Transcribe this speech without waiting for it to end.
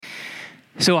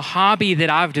So a hobby that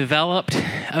I've developed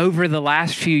over the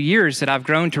last few years that I've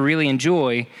grown to really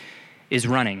enjoy is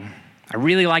running. I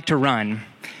really like to run.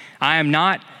 I am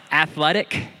not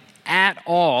athletic at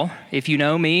all. If you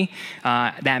know me,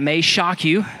 that may shock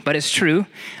you, but it's true.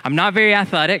 I'm not very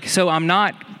athletic, so I'm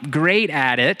not great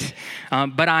at it,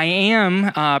 but I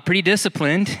am pretty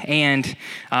disciplined and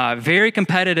very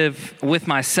competitive with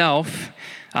myself.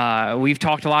 We've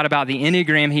talked a lot about the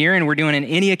Enneagram here, and we're doing an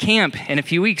Ennea camp in a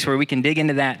few weeks where we can dig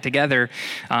into that together.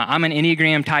 I'm an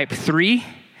Enneagram type 3,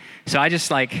 so I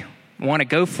just want to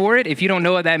go for it. If you don't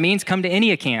know what that means, come to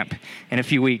Ennea camp in a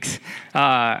few weeks.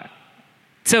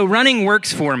 So running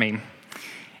works for me.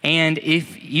 And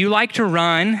if you like to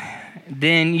run,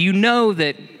 then you know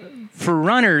that for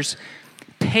runners,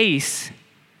 pace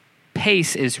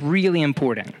is really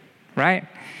important, right?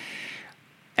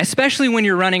 Especially when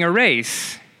you're running a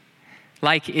race.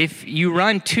 Like if you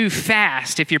run too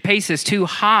fast, if your pace is too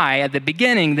high at the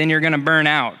beginning, then you're going to burn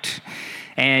out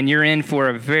and you're in for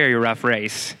a very rough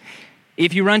race.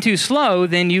 If you run too slow,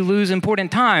 then you lose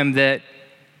important time that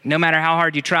no matter how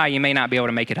hard you try, you may not be able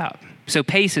to make it up. So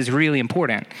pace is really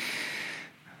important.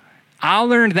 I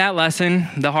learned that lesson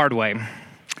the hard way.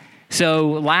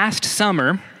 So last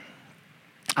summer,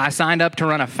 I signed up to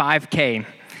run a 5K.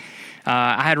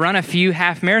 I had run a few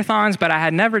half marathons, but I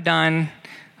had never done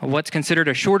what's considered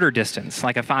a shorter distance,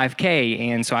 like a 5K.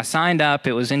 And so I signed up.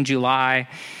 It was in July,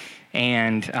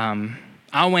 and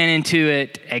I went into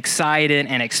it excited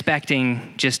and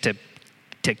expecting just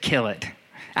to kill it.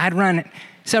 I had run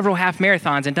several half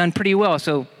marathons and done pretty well.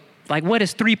 So what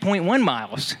is 3.1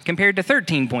 miles compared to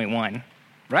 13.1,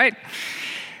 right?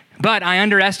 But I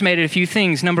underestimated a few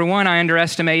things. Number one, I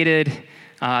underestimated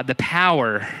the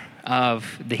power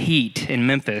of the heat in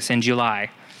Memphis in July.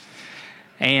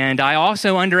 And I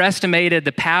also underestimated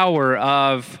the power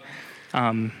of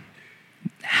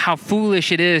how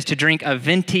foolish it is to drink a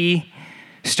venti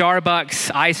Starbucks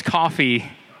iced coffee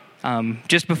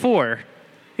just before.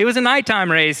 It was a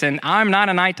nighttime race, and I'm not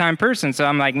a nighttime person, so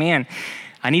I'm like, man,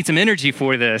 I need some energy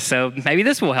for this, so maybe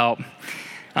this will help.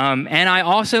 And I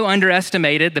also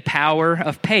underestimated the power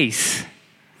of pace.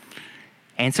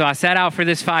 And so I set out for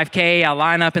this 5K. I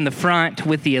line up in the front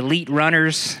with the elite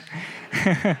runners.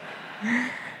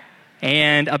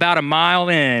 And about a mile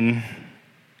in,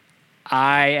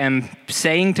 I am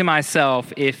saying to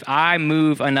myself, if I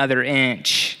move another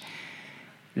inch,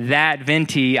 that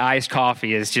venti iced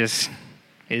coffee is just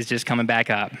coming back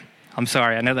up. I'm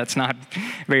sorry, I know that's not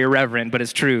very irreverent, but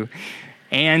it's true.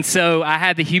 And so I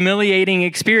had the humiliating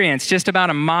experience just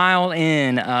about a mile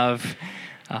in of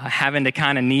having to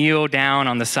kind of kneel down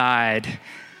on the side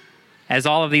as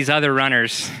all of these other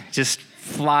runners just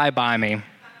fly by me.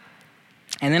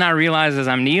 And then I realized as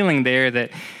I'm kneeling there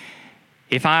that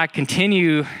if I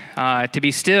continue to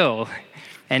be still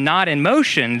and not in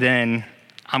motion, then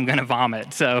I'm going to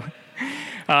vomit. So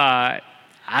I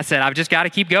said, I've just got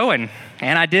to keep going.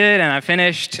 And I did, and I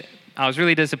finished. I was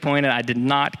really disappointed. I did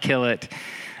not kill it.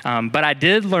 But I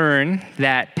did learn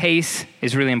that pace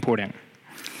is really important.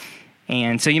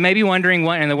 And so you may be wondering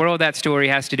what in the world that story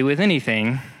has to do with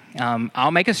anything.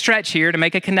 I'll make a stretch here to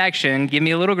make a connection. Give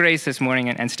me a little grace this morning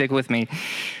and stick with me.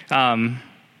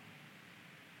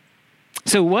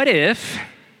 So what if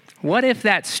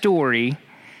that story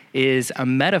is a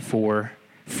metaphor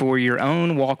for your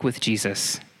own walk with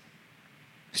Jesus?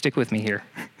 Stick with me here.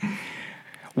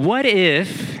 What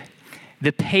if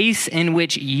the pace in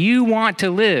which you want to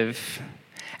live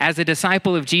as a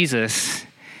disciple of Jesus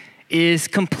is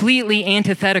completely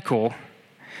antithetical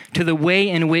to the way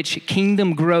in which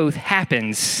kingdom growth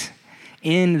happens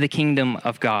in the kingdom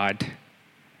of God?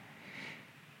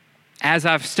 As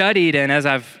I've studied and as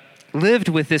I've lived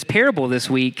with this parable this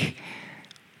week,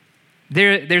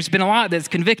 there's been a lot that's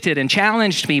convicted and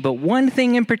challenged me, but one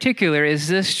thing in particular is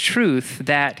this truth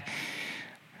that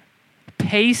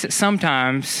pace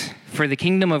sometimes for the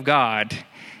kingdom of God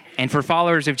and for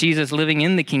followers of Jesus living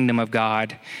in the kingdom of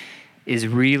God is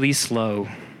really slow.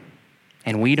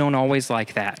 And we don't always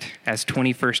like that as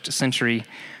 21st century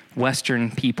Western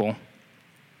people.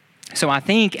 So I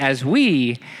think as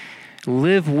we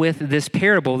live with this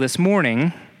parable this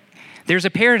morning, there's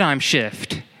a paradigm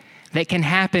shift that can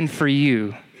happen for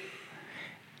you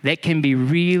that can be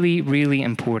really, really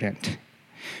important.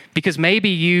 Because maybe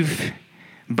you've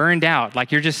burned out,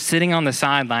 like you're just sitting on the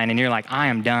sideline and you're like, I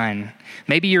am done.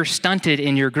 Maybe you're stunted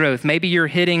in your growth. Maybe you're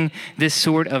hitting this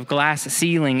sort of glass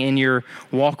ceiling in your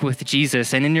walk with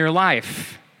Jesus and in your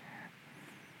life.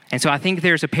 And so I think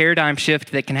there's a paradigm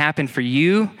shift that can happen for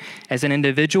you as an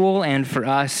individual and for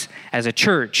us as a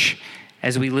church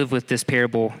as we live with this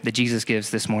parable that Jesus gives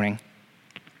this morning.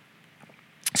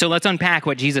 So let's unpack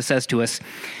what Jesus says to us.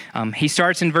 He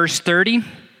starts in verse 30,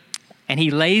 and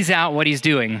he lays out what he's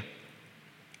doing.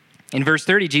 In verse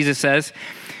 30, Jesus says,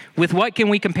 "With what can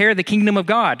we compare the kingdom of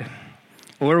God?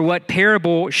 Or what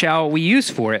parable shall we use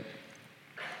for it?"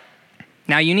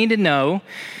 Now, you need to know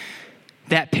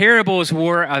that parables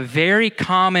were a very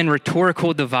common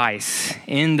rhetorical device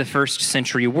in the first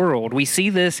century world. We see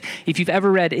this, if you've ever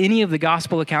read any of the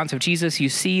gospel accounts of Jesus, you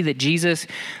see that Jesus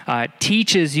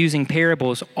teaches using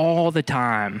parables all the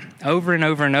time, over and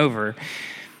over and over.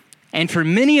 And for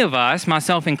many of us,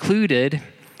 myself included,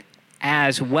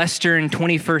 as Western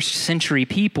 21st century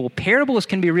people, parables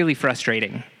can be really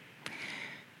frustrating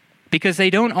because they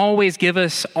don't always give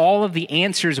us all of the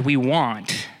answers we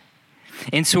want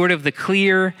in sort of the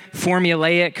clear,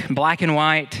 formulaic, black and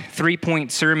white,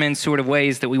 3-point sermon sort of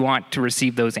ways that we want to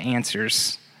receive those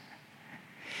answers.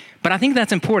 But I think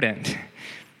that's important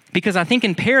because I think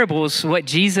in parables, what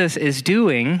Jesus is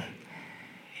doing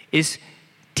is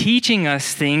teaching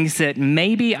us things that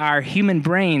maybe our human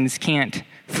brains can't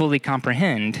fully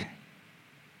comprehend.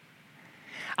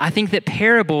 I think that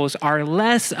parables are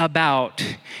less about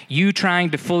you trying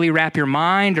to fully wrap your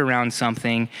mind around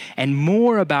something and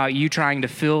more about you trying to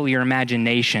fill your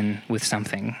imagination with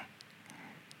something.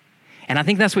 And I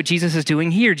think that's what Jesus is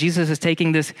doing here. Jesus is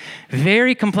taking this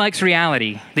very complex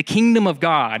reality, the kingdom of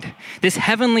God, this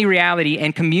heavenly reality,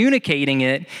 and communicating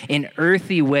it in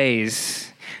earthy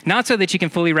ways. Not so that you can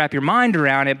fully wrap your mind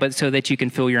around it, but so that you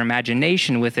can fill your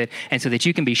imagination with it and so that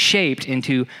you can be shaped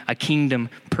into a kingdom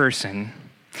person.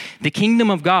 The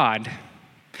kingdom of God,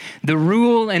 the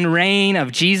rule and reign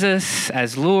of Jesus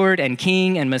as Lord and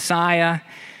King and Messiah,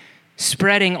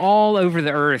 spreading all over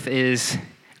the earth is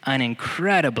an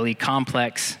incredibly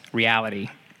complex reality.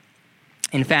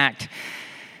 In fact,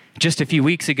 just a few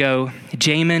weeks ago,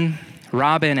 Jamin,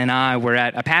 Robin, and I were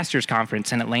at a pastor's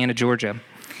conference in Atlanta, Georgia.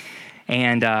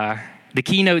 And the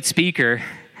keynote speaker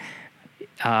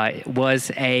was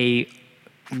a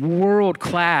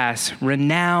world-class,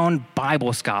 renowned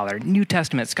Bible scholar, New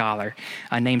Testament scholar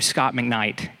named Scot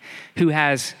McKnight, who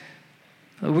has,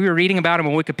 we were reading about him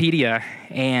on Wikipedia,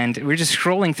 and we were just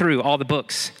scrolling through all the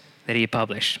books that he had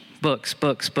published. Books,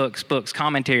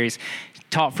 commentaries,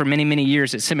 taught for many, many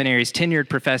years at seminaries, tenured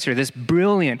professor, this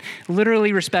brilliant,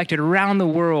 literally respected around the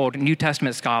world New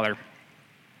Testament scholar.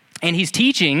 And he's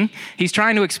teaching, he's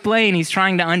trying to explain, he's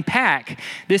trying to unpack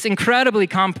this incredibly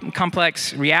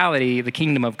complex reality, the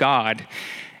kingdom of God.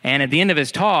 And at the end of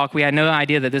his talk, we had no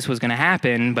idea that this was going to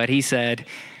happen, but he said,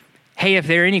 "Hey, if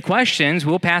there are any questions,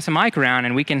 we'll pass a mic around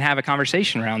and we can have a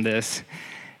conversation around this."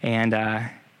 And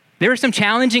there were some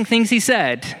challenging things he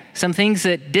said, some things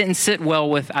that didn't sit well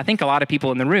with, I think, a lot of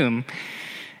people in the room.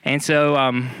 And so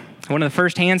one of the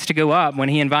first hands to go up when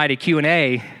he invited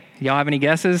Q&A, y'all have any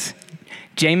guesses?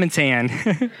 Jamin's hand.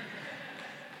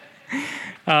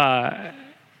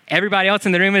 Everybody else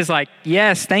in the room is like,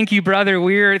 "Yes, thank you, brother.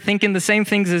 We're thinking the same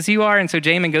things as you are." And so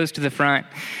Jamin goes to the front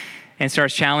and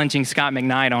starts challenging Scot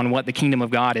McKnight on what the kingdom of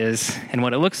God is and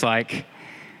what it looks like.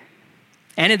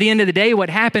 And at the end of the day, what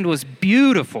happened was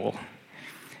beautiful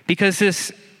because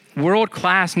this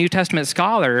world-class New Testament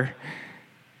scholar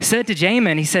said to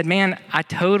Jamin, he said, "Man, I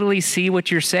totally see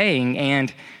what you're saying,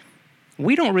 and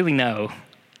we don't really know.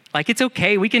 Like, it's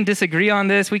okay. We can disagree on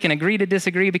this. We can agree to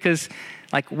disagree because,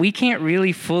 like, we can't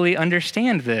really fully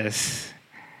understand this."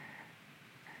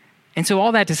 And so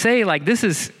all that to say, like,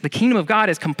 the kingdom of God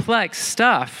is complex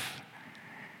stuff.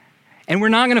 And we're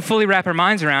not going to fully wrap our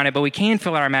minds around it, but we can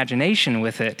fill our imagination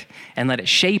with it and let it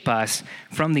shape us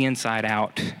from the inside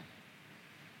out.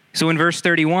 So in verse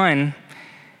 31,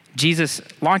 Jesus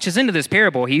launches into this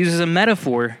parable. He uses a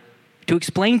metaphor to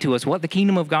explain to us what the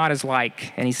kingdom of God is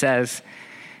like. And he says,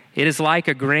 "It is like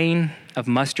a grain of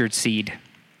mustard seed,"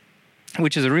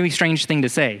 which is a really strange thing to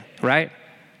say, right?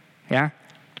 Yeah?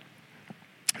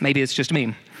 Maybe it's just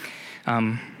me.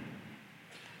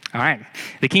 All right.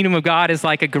 The kingdom of God is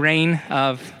like a grain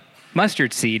of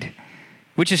mustard seed,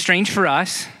 which is strange for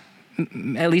us.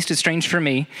 At least it's strange for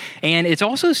me. And it's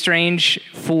also strange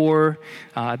for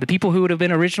the people who would have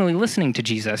been originally listening to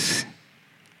Jesus.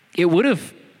 It would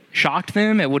have shocked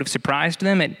them. It would have surprised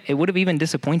them. It would have even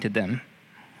disappointed them.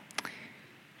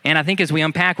 And I think as we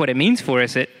unpack what it means for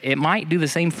us, it might do the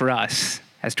same for us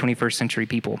as 21st century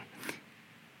people.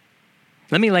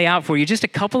 Let me lay out for you just a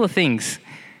couple of things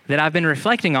that I've been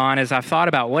reflecting on as I've thought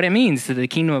about what it means that the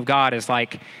kingdom of God is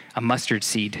like a mustard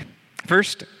seed.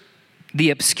 First, the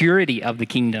obscurity of the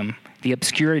kingdom.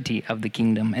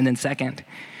 And then second,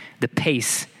 the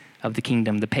pace of the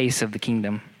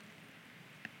kingdom.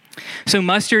 So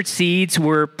mustard seeds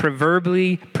were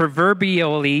proverbially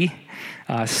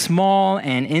small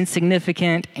and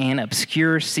insignificant and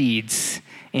obscure seeds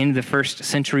in the first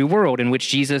century world in which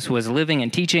Jesus was living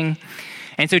and teaching.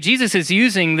 And so Jesus is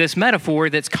using this metaphor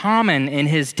that's common in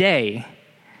his day.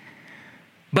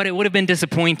 But it would have been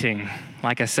disappointing,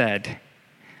 like I said.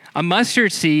 A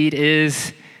mustard seed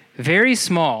is very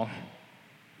small,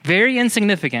 very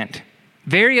insignificant,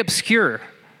 very obscure.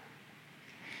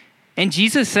 And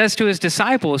Jesus says to his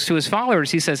disciples, to his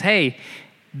followers, he says, hey,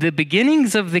 the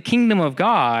beginnings of the kingdom of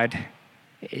God,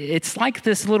 it's like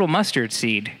this little mustard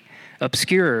seed,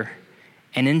 obscure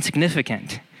and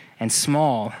insignificant and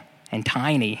small and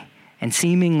tiny and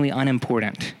seemingly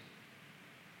unimportant.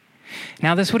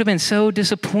 Now, this would have been so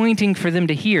disappointing for them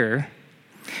to hear,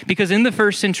 because in the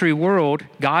first century world,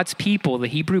 God's people, the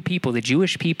Hebrew people, the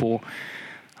Jewish people,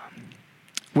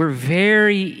 were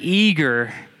very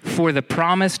eager for the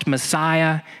promised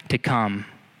Messiah to come.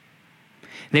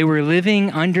 They were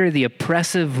living under the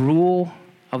oppressive rule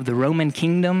of the Roman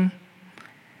kingdom.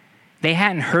 They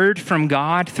hadn't heard from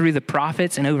God through the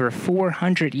prophets in over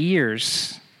 400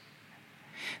 years.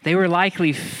 They were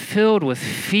likely filled with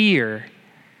fear.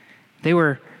 They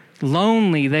were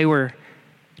lonely. They were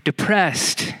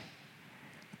depressed.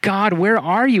 God, where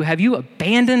are you? Have you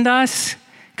abandoned us?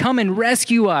 Come and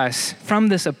rescue us from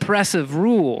this oppressive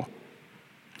rule.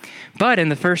 But in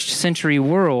the first century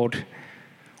world,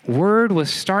 word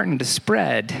was starting to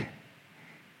spread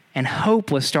and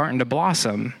hope was starting to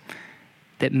blossom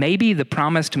that maybe the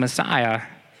promised Messiah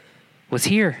was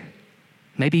here.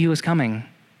 Maybe he was coming.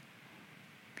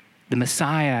 The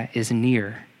Messiah is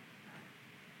near.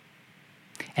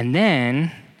 And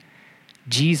then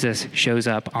Jesus shows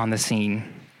up on the scene.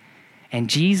 And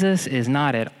Jesus is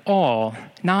not at all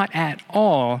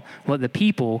what the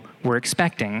people were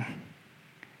expecting.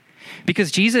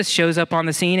 Because Jesus shows up on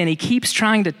the scene and he keeps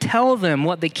trying to tell them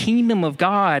what the kingdom of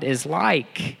God is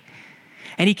like.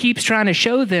 And he keeps trying to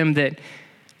show them that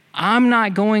I'm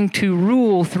not going to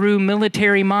rule through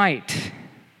military might.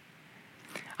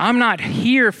 I'm not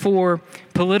here for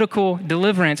political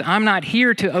deliverance. I'm not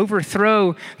here to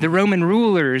overthrow the Roman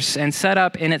rulers and set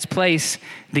up in its place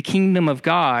the kingdom of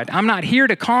God. I'm not here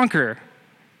to conquer.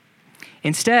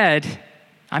 Instead,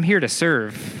 I'm here to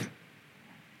serve.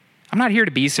 I'm not here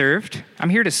to be served. I'm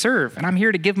here to serve, and I'm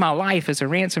here to give my life as a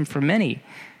ransom for many.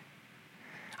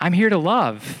 I'm here to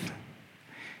love.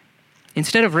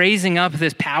 Instead of raising up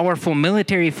this powerful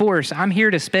military force, I'm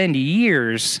here to spend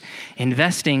years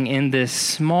investing in this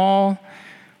small,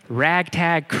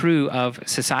 ragtag crew of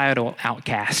societal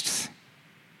outcasts.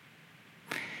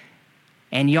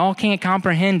 And y'all can't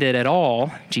comprehend it at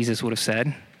all, Jesus would have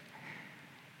said.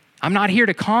 I'm not here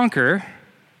to conquer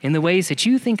in the ways that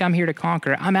you think I'm here to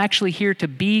conquer. I'm actually here to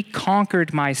be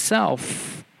conquered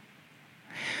myself,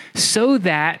 so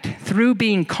that through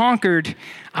being conquered,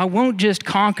 I won't just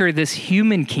conquer this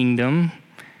human kingdom,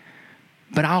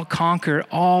 but I'll conquer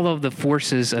all of the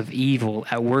forces of evil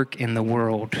at work in the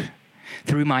world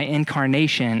through my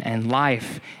incarnation and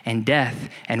life and death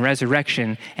and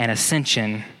resurrection and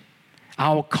ascension.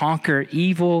 I'll conquer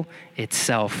evil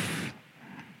itself.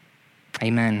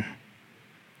 Amen.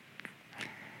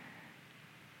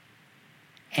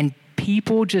 And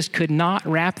people just could not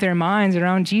wrap their minds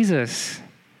around Jesus.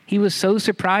 He was so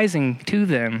surprising to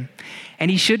them. And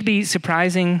he should be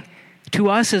surprising to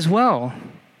us as well.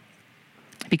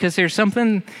 Because there's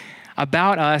something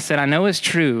about us that I know is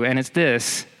true, and it's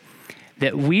this,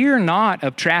 that we're not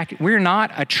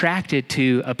attracted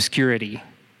to obscurity,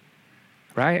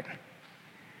 right?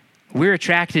 We're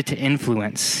attracted to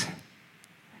influence.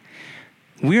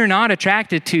 We're not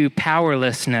attracted to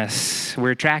powerlessness.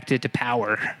 We're attracted to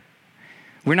power.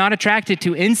 We're not attracted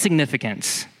to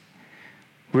insignificance.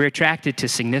 We're attracted to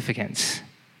significance.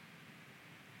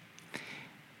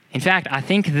 In fact, I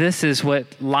think this is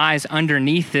what lies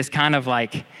underneath this kind of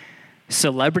like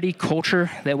celebrity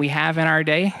culture that we have in our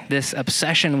day, this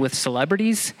obsession with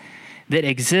celebrities that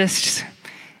exists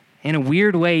in a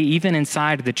weird way even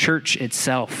inside the church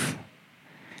itself.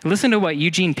 Listen to what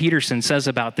Eugene Peterson says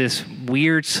about this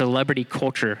weird celebrity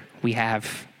culture we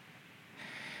have.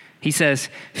 He says,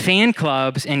 fan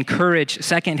clubs encourage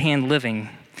secondhand living.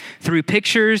 Through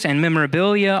pictures and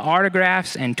memorabilia,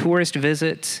 autographs, and tourist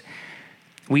visits,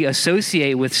 we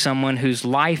associate with someone whose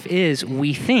life is,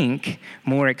 we think,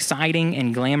 more exciting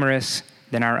and glamorous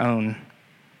than our own.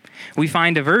 We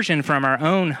find diversion from our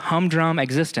own humdrum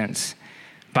existence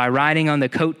by riding on the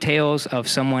coattails of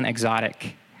someone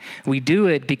exotic. We do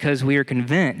it because we are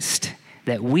convinced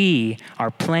that we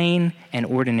are plain and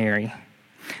ordinary.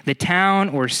 The town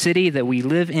or city that we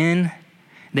live in,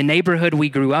 the neighborhood we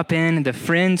grew up in, the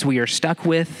friends we are stuck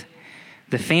with,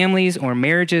 the families or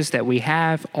marriages that we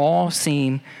have all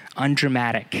seem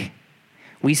undramatic.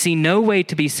 We see no way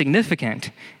to be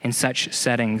significant in such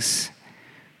settings,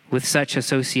 with such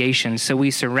associations. So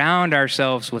we surround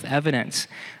ourselves with evidence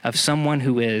of someone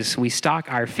who is. We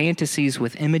stock our fantasies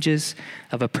with images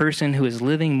of a person who is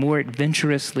living more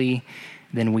adventurously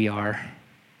than we are.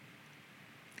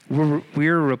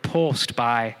 We're repulsed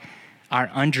by our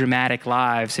undramatic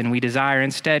lives, and we desire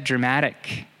instead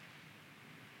dramatic.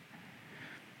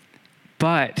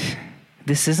 But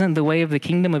this isn't the way of the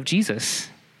kingdom of Jesus.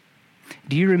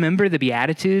 Do you remember the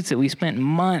Beatitudes that we spent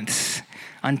months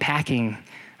unpacking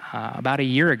about a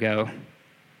year ago?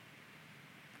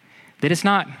 That it's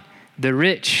not the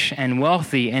rich and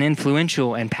wealthy and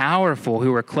influential and powerful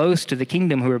who are close to the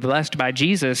kingdom, who are blessed by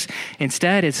Jesus.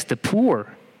 Instead, it's the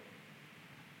poor,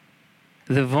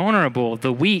 the vulnerable,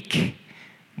 the weak,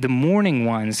 the mourning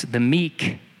ones, the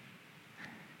meek.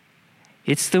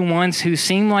 It's the ones who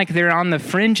seem like they're on the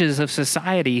fringes of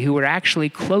society, who are actually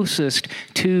closest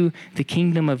to the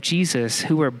kingdom of Jesus,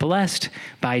 who are blessed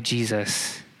by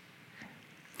Jesus.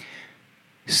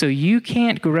 So you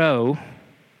can't grow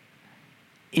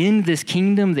in this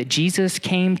kingdom that Jesus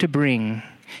came to bring.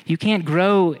 You can't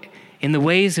grow in the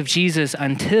ways of Jesus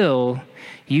until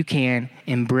you can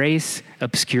embrace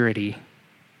obscurity.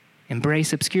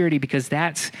 Embrace obscurity, because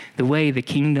that's the way the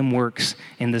kingdom works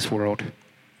in this world.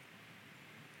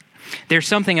 There's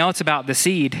something else about the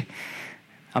seed,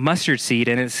 a mustard seed,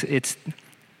 and it's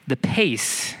the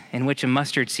pace in which a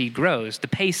mustard seed grows, the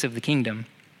pace of the kingdom.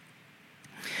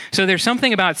 So there's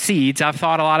something about seeds. I've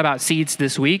thought a lot about seeds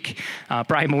this week,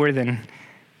 probably more than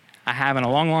I have in a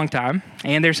long, long time.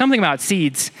 And there's something about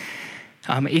seeds.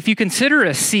 If you consider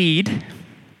a seed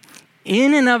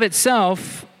in and of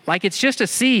itself, like it's just a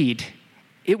seed,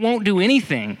 it won't do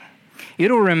anything.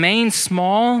 It'll remain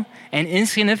small and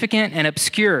insignificant and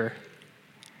obscure.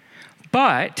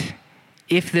 But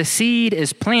if the seed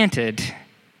is planted,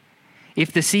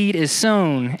 if the seed is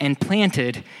sown and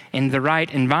planted in the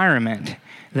right environment,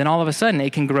 then all of a sudden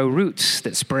it can grow roots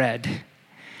that spread,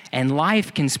 and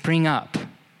life can spring up.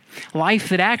 Life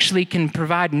that actually can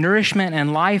provide nourishment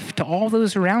and life to all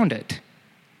those around it,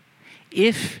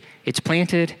 if it's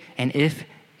planted and if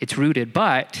it's rooted.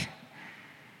 But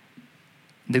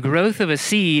the growth of a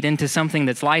seed into something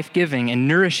that's life-giving and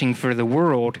nourishing for the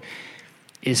world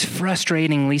is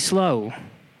frustratingly slow.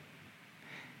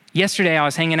 Yesterday, I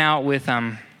was hanging out with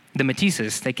the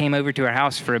Matisses. They came over to our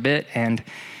house for a bit, and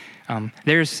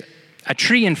there's a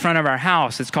tree in front of our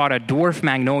house. It's called a dwarf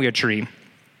magnolia tree.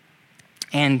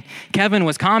 And Kevin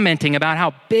was commenting about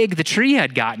how big the tree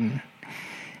had gotten.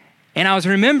 And I was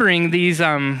remembering these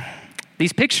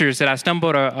pictures that I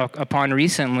stumbled upon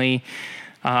recently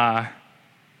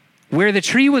where the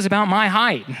tree was about my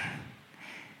height.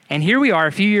 And here we are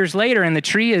a few years later, and the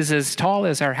tree is as tall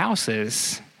as our house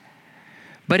is.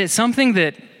 But it's something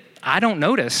that I don't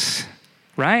notice,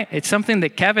 right? It's something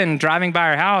that Kevin, driving by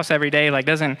our house every day,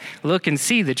 doesn't look and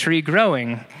see the tree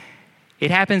growing.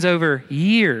 It happens over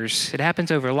years. It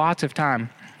happens over lots of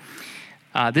time.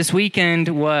 This weekend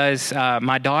was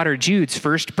my daughter Jude's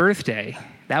first birthday.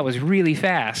 That was really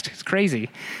fast. It's crazy.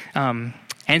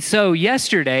 And so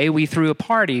yesterday we threw a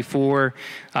party for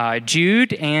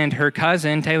Jude and her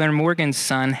cousin, Taylor Morgan's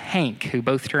son, Hank, who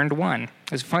both turned 1. It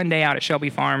was a fun day out at Shelby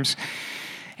Farms.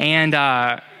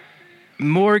 And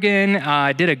Morgan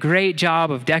did a great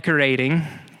job of decorating.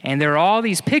 And there are all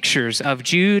these pictures of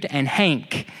Jude and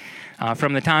Hank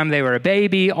from the time they were a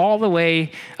baby all the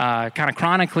way kind of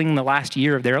chronicling the last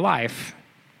year of their life.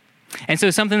 And so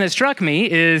something that struck me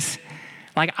is,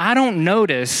 I don't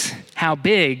notice how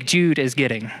big Jude is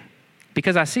getting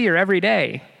because I see her every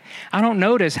day. I don't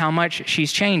notice how much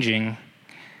she's changing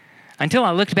until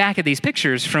I looked back at these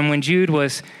pictures from when Jude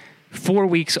was 4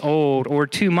 weeks old or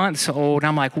 2 months old. And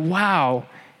I'm like, wow,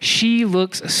 she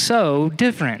looks so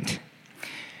different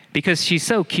because she's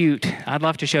so cute. I'd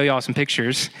love to show you all some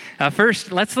pictures.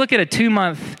 First, let's look at a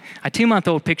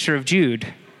 2-month-old picture of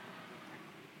Jude.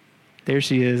 There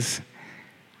she is.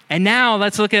 And now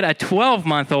let's look at a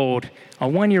 12-month-old, a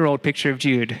 1-year-old picture of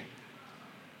Jude.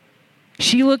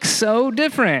 She looks so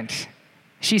different.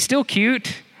 She's still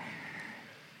cute.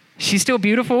 She's still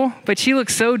beautiful, but she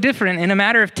looks so different in a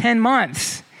matter of 10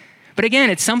 months. But again,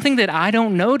 it's something that I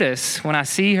don't notice when I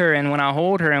see her and when I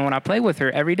hold her and when I play with her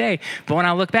every day. But when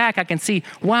I look back, I can see,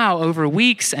 wow, over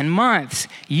weeks and months,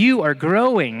 you are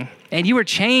growing and you are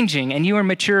changing and you are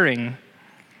maturing.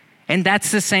 And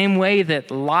that's the same way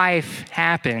that life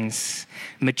happens.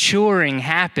 Maturing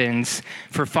happens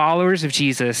for followers of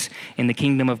Jesus in the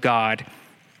kingdom of God.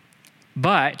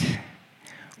 But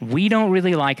we don't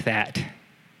really like that.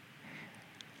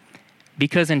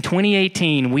 Because in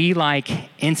 2018, we like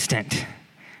instant.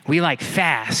 We like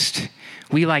fast.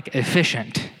 We like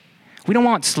efficient. We don't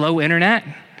want slow internet.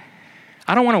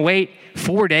 I don't want to wait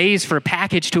 4 days for a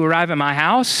package to arrive at my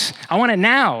house. I want it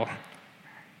now.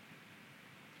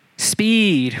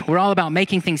 Speed. We're all about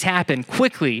making things happen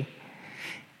quickly.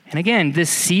 And again, this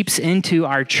seeps into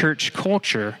our church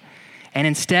culture. And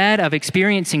instead of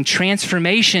experiencing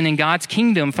transformation in God's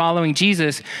kingdom following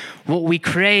Jesus, what we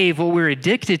crave, what we're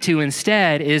addicted to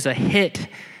instead is a hit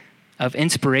of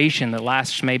inspiration that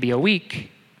lasts maybe a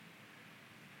week.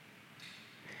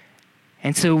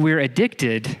 And so we're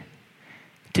addicted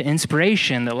to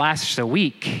inspiration that lasts a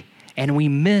week, and we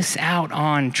miss out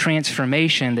on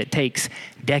transformation that takes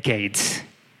decades.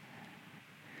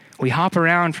 We hop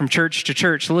around from church to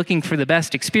church looking for the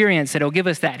best experience that'll give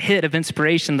us that hit of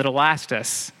inspiration that'll last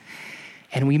us.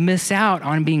 And we miss out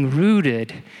on being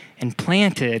rooted and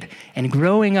planted and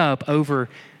growing up over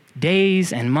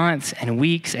days and months and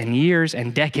weeks and years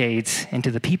and decades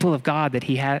into the people of God that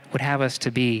he would have us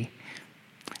to be.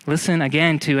 Listen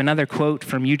again to another quote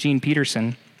from Eugene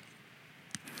Peterson.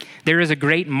 There is a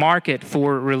great market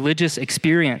for religious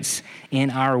experience in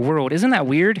our world. Isn't that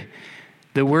weird?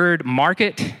 The word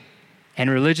market and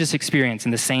religious experience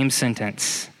in the same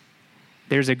sentence.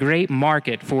 There's a great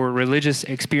market for religious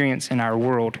experience in our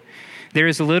world. There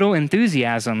is little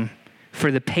enthusiasm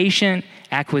for the patient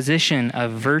acquisition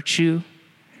of virtue,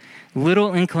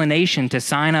 little inclination to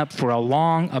sign up for a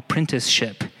long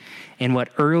apprenticeship in what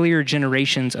earlier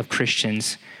generations of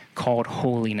Christians called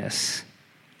holiness.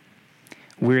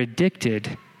 We're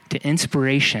addicted to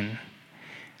inspiration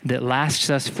that lasts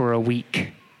us for a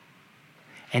week.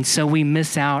 And so we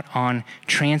miss out on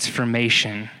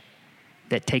transformation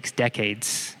that takes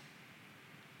decades.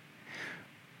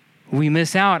 We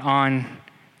miss out on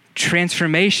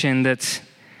transformation that's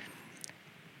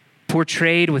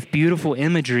portrayed with beautiful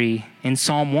imagery in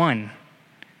Psalm 1.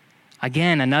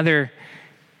 Again, another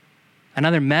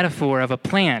metaphor of a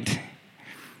plant.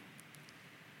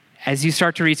 As you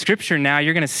start to read scripture now,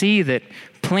 you're going to see that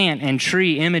plant and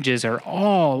tree images are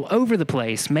all over the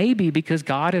place, maybe because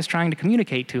God is trying to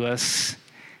communicate to us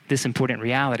this important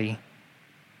reality.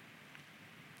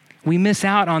 We miss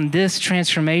out on this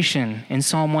transformation in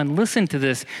Psalm 1. Listen to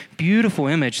this beautiful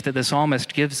image that the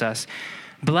psalmist gives us.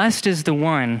 Blessed is the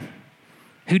one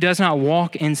who does not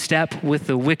walk in step with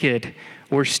the wicked,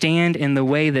 or stand in the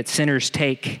way that sinners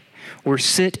take, or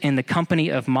sit in the company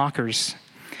of mockers,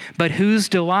 but whose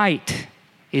delight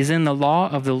is in the law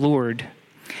of the Lord,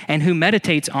 and who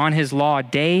meditates on his law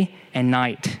day and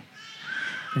night.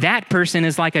 That person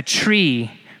is like a tree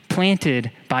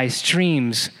planted by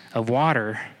streams of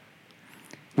water,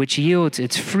 which yields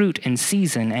its fruit in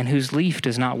season, and whose leaf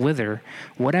does not wither.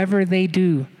 Whatever they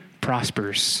do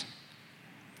prospers.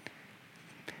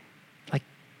 Like,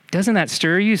 doesn't that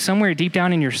stir you somewhere deep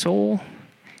down in your soul?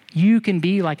 You can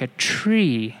be like a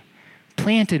tree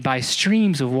planted by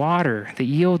streams of water that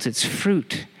yields its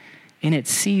fruit in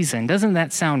its season. Doesn't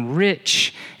that sound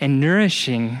rich and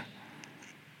nourishing?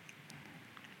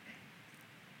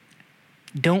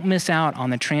 Don't miss out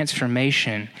on the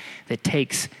transformation that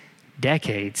takes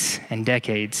decades and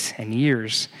decades and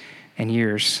years and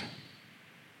years.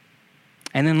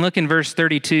 And then look in verse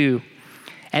 32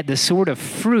 at the sort of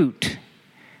fruit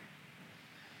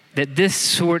that this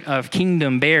sort of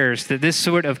kingdom bears, that this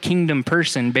sort of kingdom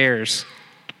person bears.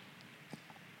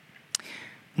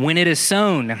 When it is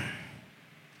sown,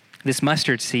 this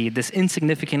mustard seed, this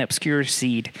insignificant, obscure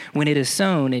seed, when it is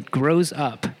sown, it grows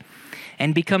up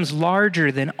and becomes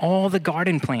larger than all the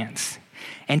garden plants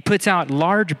and puts out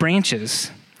large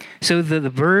branches so that the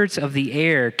birds of the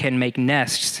air can make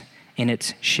nests in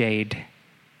its shade.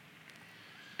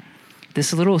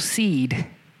 This little seed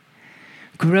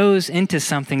grows into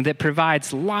something that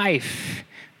provides life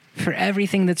for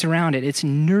everything that's around it. It's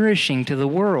nourishing to the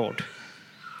world.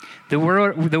 The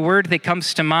word that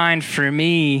comes to mind for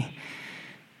me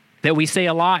that we say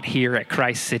a lot here at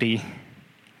Christ City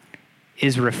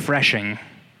is refreshing.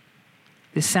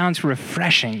 This sounds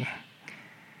refreshing.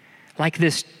 Like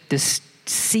this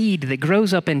seed that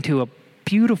grows up into a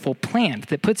beautiful plant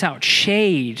that puts out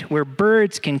shade where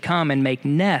birds can come and make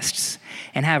nests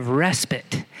and have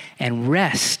respite and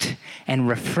rest and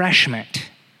refreshment.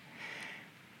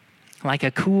 Like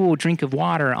a cool drink of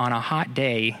water on a hot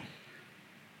day.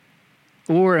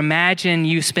 Or imagine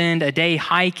you spend a day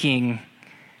hiking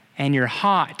and you're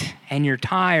hot and you're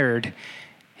tired,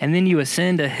 and then you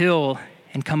ascend a hill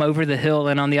and come over the hill,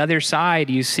 and on the other side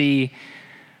you see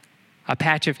a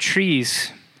patch of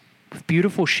trees with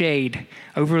beautiful shade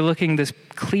overlooking this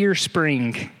clear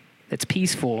spring that's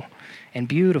peaceful and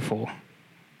beautiful,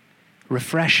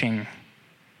 refreshing.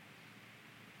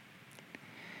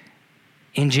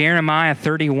 In Jeremiah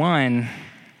 31,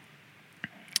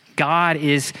 God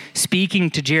is speaking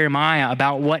to Jeremiah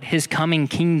about what his coming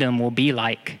kingdom will be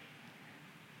like.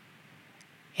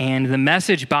 And the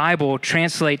Message Bible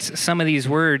translates some of these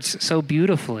words so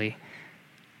beautifully.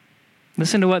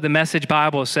 Listen to what the Message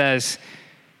Bible says.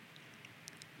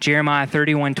 Jeremiah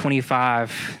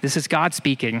 31:25. This is God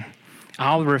speaking.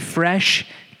 I'll refresh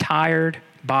tired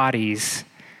bodies.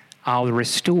 I'll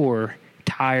restore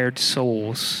tired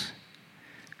souls.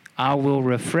 I will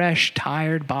refresh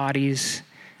tired bodies.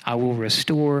 I will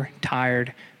restore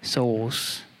tired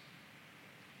souls.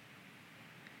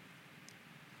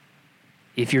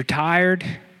 If you're tired,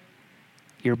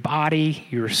 your body,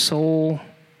 your soul,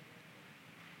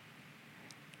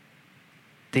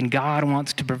 then God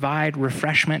wants to provide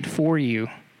refreshment for you.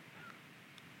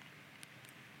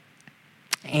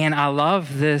 And I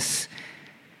love this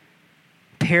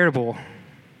parable.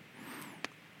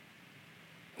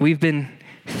 We've been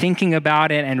thinking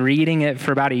about it and reading it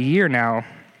for about a year now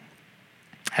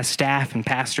as staff and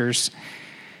pastors,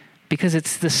 because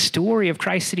it's the story of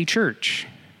Christ City Church.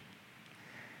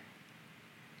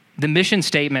 The mission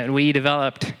statement we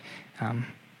developed,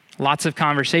 lots of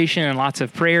conversation and lots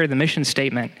of prayer, the mission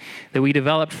statement that we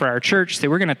developed for our church that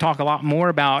we're going to talk a lot more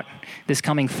about this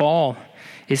coming fall,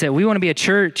 is that we want to be a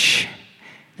church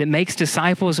that makes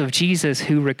disciples of Jesus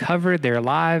who recover their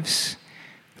lives,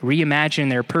 reimagine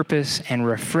their purpose, and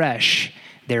refresh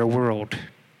their world.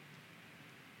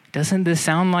 Doesn't this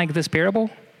sound like this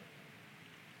parable?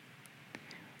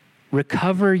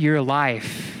 Recover your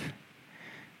life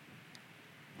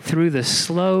through the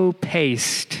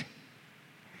slow-paced,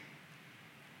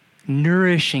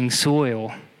 nourishing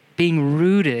soil, being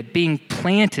rooted, being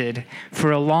planted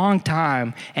for a long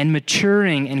time, and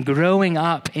maturing and growing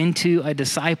up into a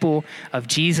disciple of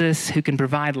Jesus who can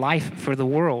provide life for the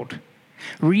world.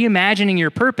 Reimagining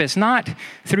your purpose, not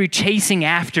through chasing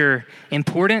after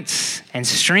importance and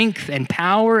strength and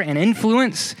power and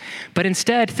influence, but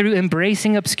instead through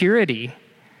embracing obscurity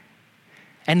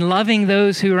and loving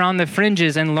those who are on the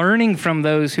fringes and learning from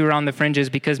those who are on the fringes,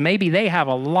 because maybe they have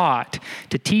a lot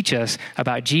to teach us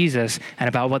about Jesus and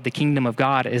about what the kingdom of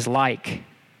God is like.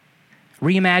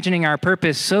 Reimagining our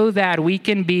purpose so that we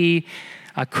can be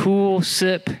a cool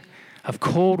sip of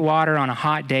cold water on a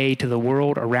hot day to the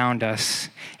world around us,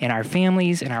 in our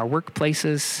families, in our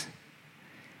workplaces,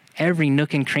 every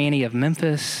nook and cranny of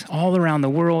Memphis, all around the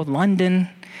world, London,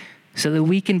 so that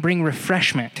we can bring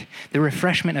refreshment, the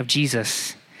refreshment of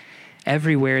Jesus,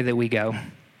 everywhere that we go.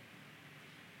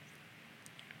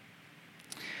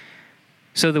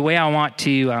 So the way I want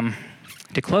to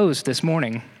close this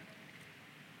morning,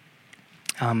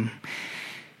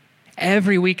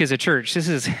 every week as a church, this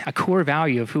is a core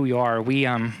value of who we are.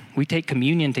 We take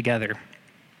communion together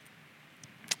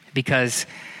because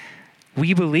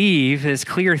we believe, it's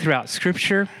clear throughout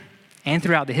Scripture and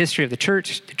throughout the history of the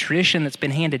church, the tradition that's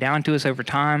been handed down to us over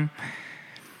time,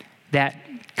 that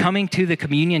coming to the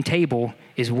communion table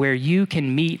is where you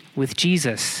can meet with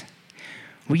Jesus.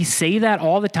 We say that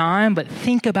all the time, but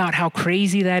think about how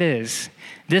crazy that is.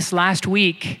 This last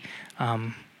week,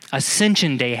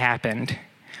 Ascension Day happened,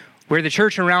 where the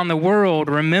church around the world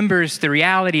remembers the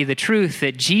reality, the truth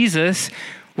that Jesus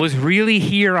was really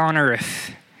here on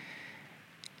earth,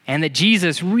 and that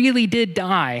Jesus really did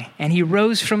die, and he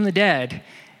rose from the dead,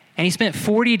 and he spent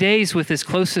 40 days with his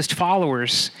closest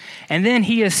followers, and then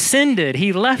he ascended.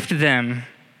 He left them.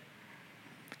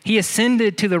 He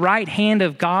ascended to the right hand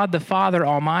of God the Father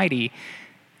Almighty,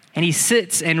 and he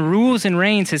sits and rules and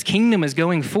reigns. His kingdom is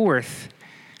going forth.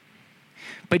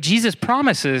 But Jesus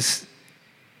promises,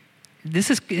 this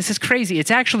is crazy.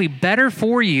 It's actually better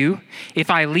for you if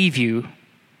I leave you,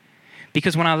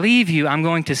 because when I leave you, I'm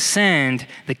going to send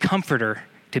the Comforter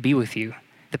to be with you,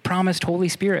 the promised Holy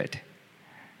Spirit.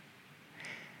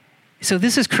 So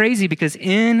this is crazy because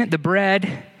in the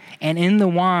bread and in the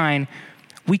wine,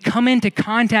 we come into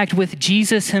contact with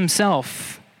Jesus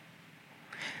himself.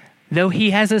 Though he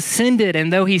has ascended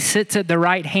and though he sits at the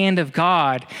right hand of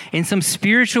God in some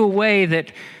spiritual way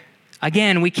that,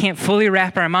 again, we can't fully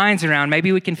wrap our minds around,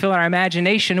 maybe we can fill our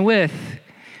imagination with,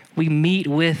 we meet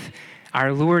with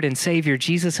our Lord and Savior,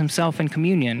 Jesus himself, in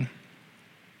communion.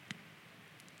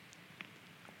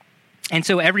 And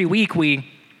so every week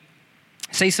we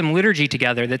say some liturgy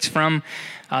together that's from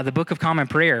the Book of Common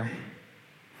Prayer.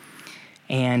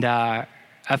 And a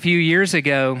few years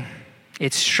ago,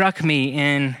 it struck me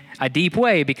in a deep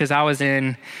way because I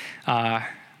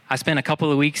spent a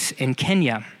couple of weeks in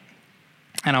Kenya.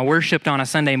 And I worshiped on a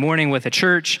Sunday morning with a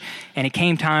church, and it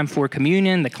came time for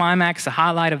communion, the climax, the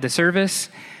highlight of the service.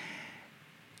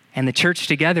 And the church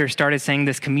together started saying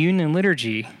this communion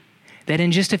liturgy. that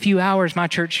in just a few hours, my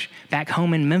church back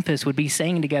home in Memphis would be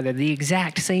saying together the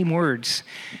exact same words.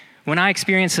 When I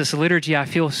experience this liturgy, I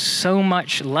feel so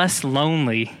much less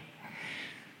lonely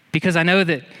because I know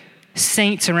that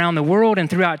saints around the world and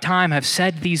throughout time have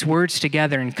said these words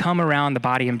together and come around the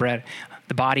body and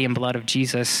blood of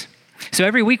Jesus. So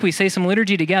every week we say some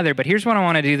liturgy together, but here's what I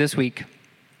want to do this week.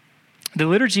 The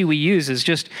liturgy we use is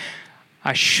just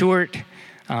a short,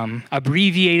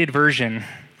 abbreviated version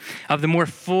of the more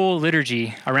full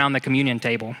liturgy around the communion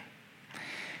table.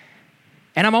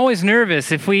 And I'm always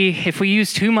nervous if we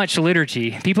use too much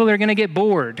liturgy, people are going to get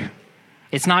bored.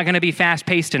 It's not going to be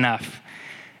fast-paced enough.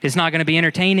 It's not going to be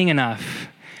entertaining enough.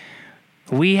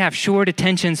 We have short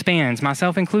attention spans,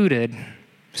 myself included,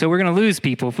 so we're going to lose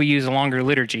people if we use a longer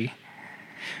liturgy.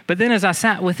 But then as I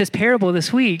sat with this parable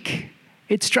this week,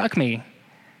 it struck me,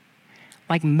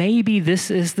 like maybe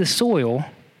this is the soil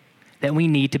that we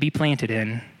need to be planted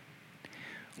in.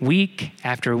 Week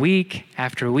after week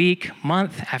after week,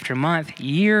 month after month,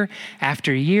 year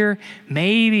after year,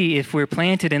 maybe if we're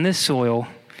planted in this soil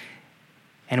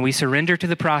and we surrender to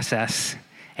the process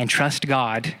and trust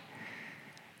God,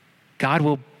 God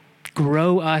will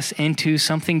grow us into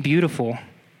something beautiful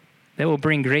that will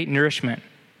bring great nourishment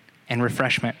and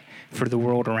refreshment for the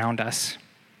world around us.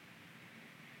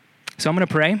 So I'm going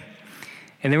to pray,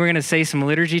 and then we're going to say some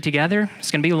liturgy together. It's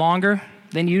going to be longer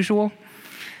than usual.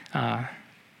 And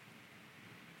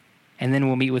then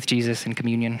we'll meet with Jesus in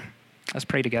communion. Let's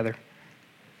pray together.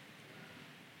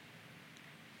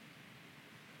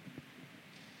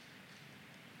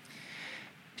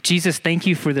 Jesus, thank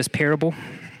you for this parable.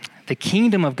 The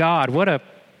kingdom of God, what a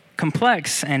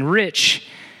complex and rich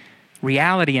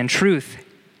reality and truth.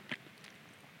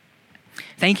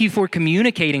 Thank you for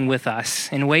communicating with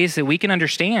us in ways that we can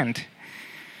understand,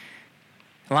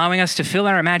 allowing us to fill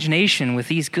our imagination with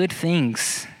these good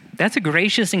things. That's a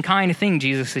gracious and kind thing,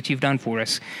 Jesus, that you've done for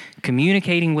us,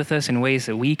 communicating with us in ways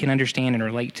that we can understand and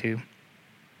relate to.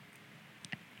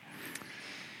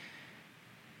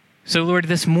 So, Lord,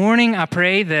 this morning I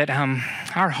pray that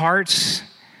our hearts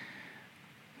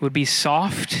would be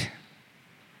soft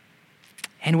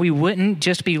and we wouldn't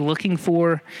just be looking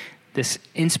for this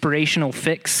inspirational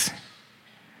fix,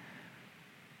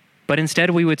 but instead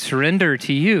we would surrender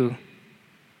to you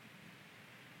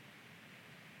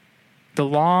the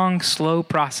long, slow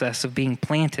process of being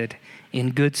planted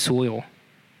in good soil.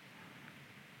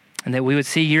 And that we would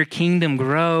see your kingdom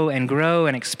grow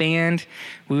and expand.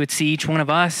 We would see each one of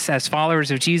us as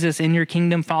followers of Jesus in your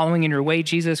kingdom, following in your way,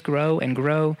 Jesus, grow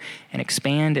and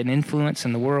expand and influence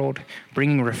in the world,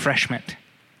 bringing refreshment.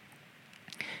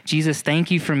 Jesus, thank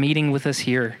you for meeting with us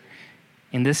here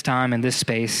in this time and this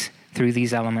space through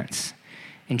these elements.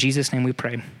 In Jesus' name we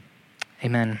pray.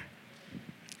 Amen.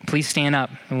 Please stand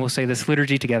up and we'll say this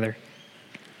liturgy together.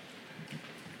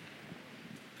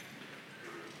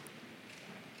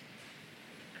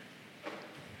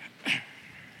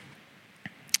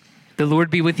 The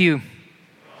Lord be with you.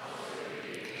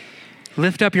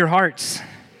 Lift up your hearts.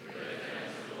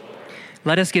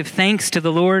 Let us give thanks to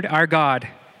the Lord our God.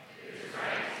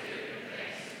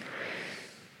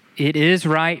 It is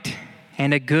right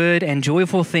and a good and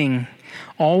joyful thing,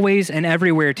 always and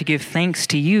everywhere, to give thanks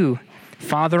to you,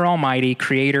 Father Almighty,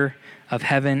 creator of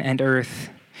heaven and earth.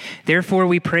 Therefore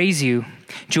we praise you,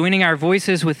 joining our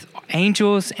voices with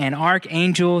angels and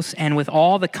archangels and with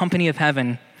all the company of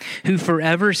heaven, who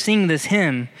forever sing this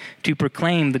hymn to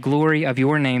proclaim the glory of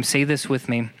your name. Say this with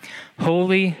me.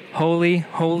 Holy, holy,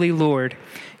 holy Lord,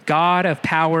 God of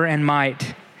power and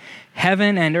might.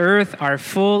 Heaven and earth are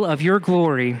full of your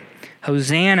glory.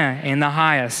 Hosanna in the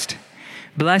highest.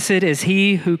 Blessed is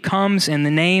he who comes in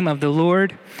the name of the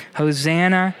Lord.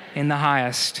 Hosanna in the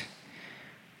highest.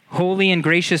 Holy and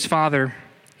gracious Father,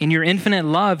 in your infinite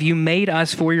love, you made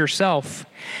us for yourself.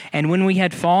 And when we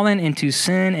had fallen into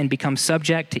sin and become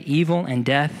subject to evil and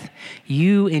death,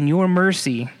 you, in your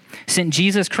mercy, sent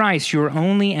Jesus Christ, your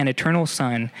only and eternal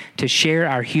Son, to share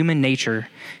our human nature,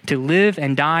 to live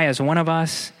and die as one of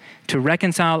us, to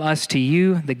reconcile us to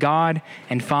you, the God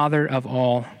and Father of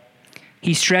all.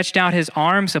 He stretched out his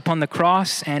arms upon the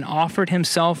cross and offered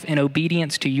himself in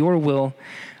obedience to your will,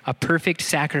 a perfect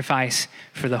sacrifice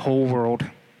for the whole world.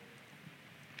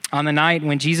 On the night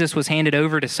when Jesus was handed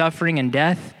over to suffering and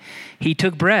death, he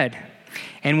took bread,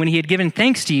 and when he had given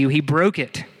thanks to you, he broke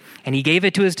it, and he gave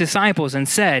it to his disciples and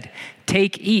said,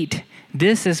 "Take, eat.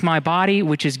 This is my body,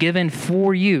 which is given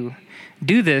for you.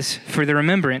 Do this for the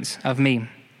remembrance of me."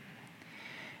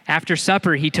 After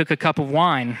supper, he took a cup of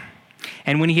wine,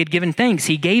 and when he had given thanks,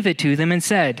 he gave it to them and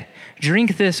said,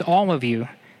 "Drink this, all of you.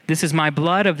 This is my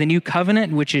blood of the new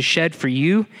covenant, which is shed for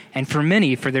you and for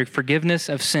many for the forgiveness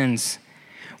of sins.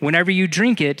 Whenever you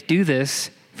drink it, do this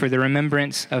for the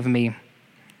remembrance of me.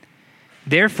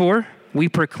 Therefore, we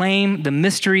proclaim the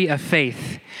mystery of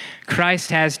faith.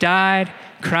 Christ has died.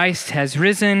 Christ has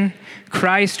risen.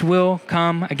 Christ will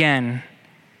come again.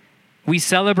 We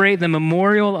celebrate the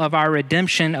memorial of our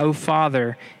redemption, O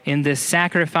Father, in this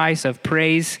sacrifice of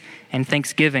praise and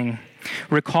thanksgiving.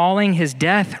 Recalling his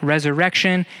death,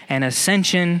 resurrection, and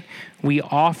ascension, we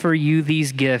offer you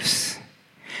these gifts.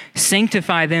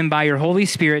 Sanctify them by your Holy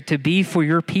Spirit to be for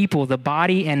your people the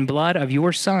body and blood of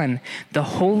your Son, the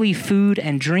holy food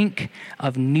and drink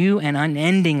of new and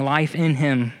unending life in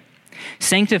him.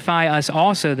 Sanctify us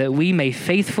also that we may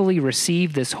faithfully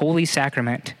receive this holy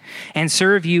sacrament and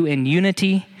serve you in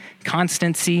unity,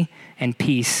 constancy, and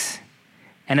peace.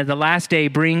 And at the last day,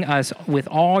 bring us with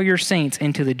all your saints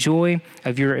into the joy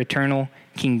of your eternal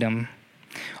kingdom.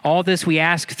 All this we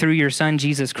ask through your Son,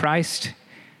 Jesus Christ.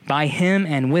 By him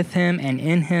and with him and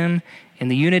in him, in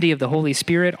the unity of the Holy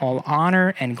Spirit, all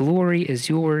honor and glory is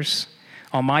yours,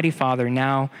 Almighty Father,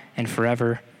 now and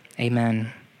forever.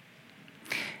 Amen.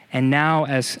 And now,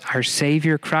 as our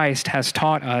Savior Christ has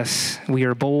taught us, we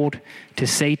are bold to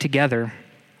say together,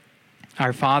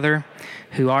 Our Father,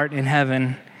 who art in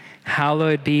heaven,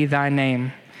 hallowed be thy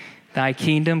name. Thy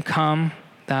kingdom come,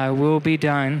 thy will be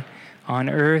done, on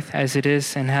earth as it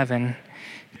is in heaven.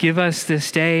 Give us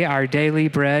this day our daily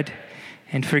bread,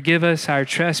 and forgive us our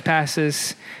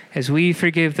trespasses, as we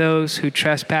forgive those who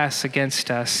trespass against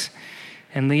us.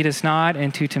 And lead us not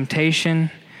into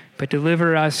temptation, but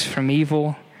deliver us from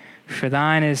evil. For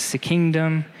thine is the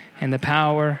kingdom, and the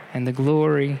power, and the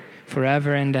glory,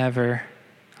 forever and ever.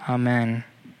 Amen.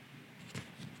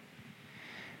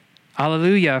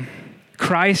 Alleluia.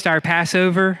 Christ, our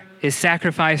Passover, is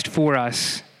sacrificed for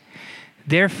us.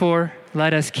 Therefore,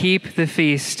 let us keep the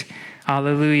feast.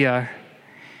 Alleluia.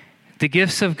 The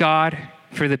gifts of God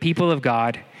for the people of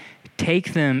God,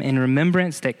 take them in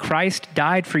remembrance that Christ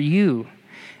died for you,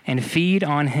 and feed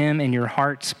on him in your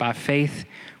hearts by faith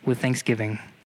with thanksgiving.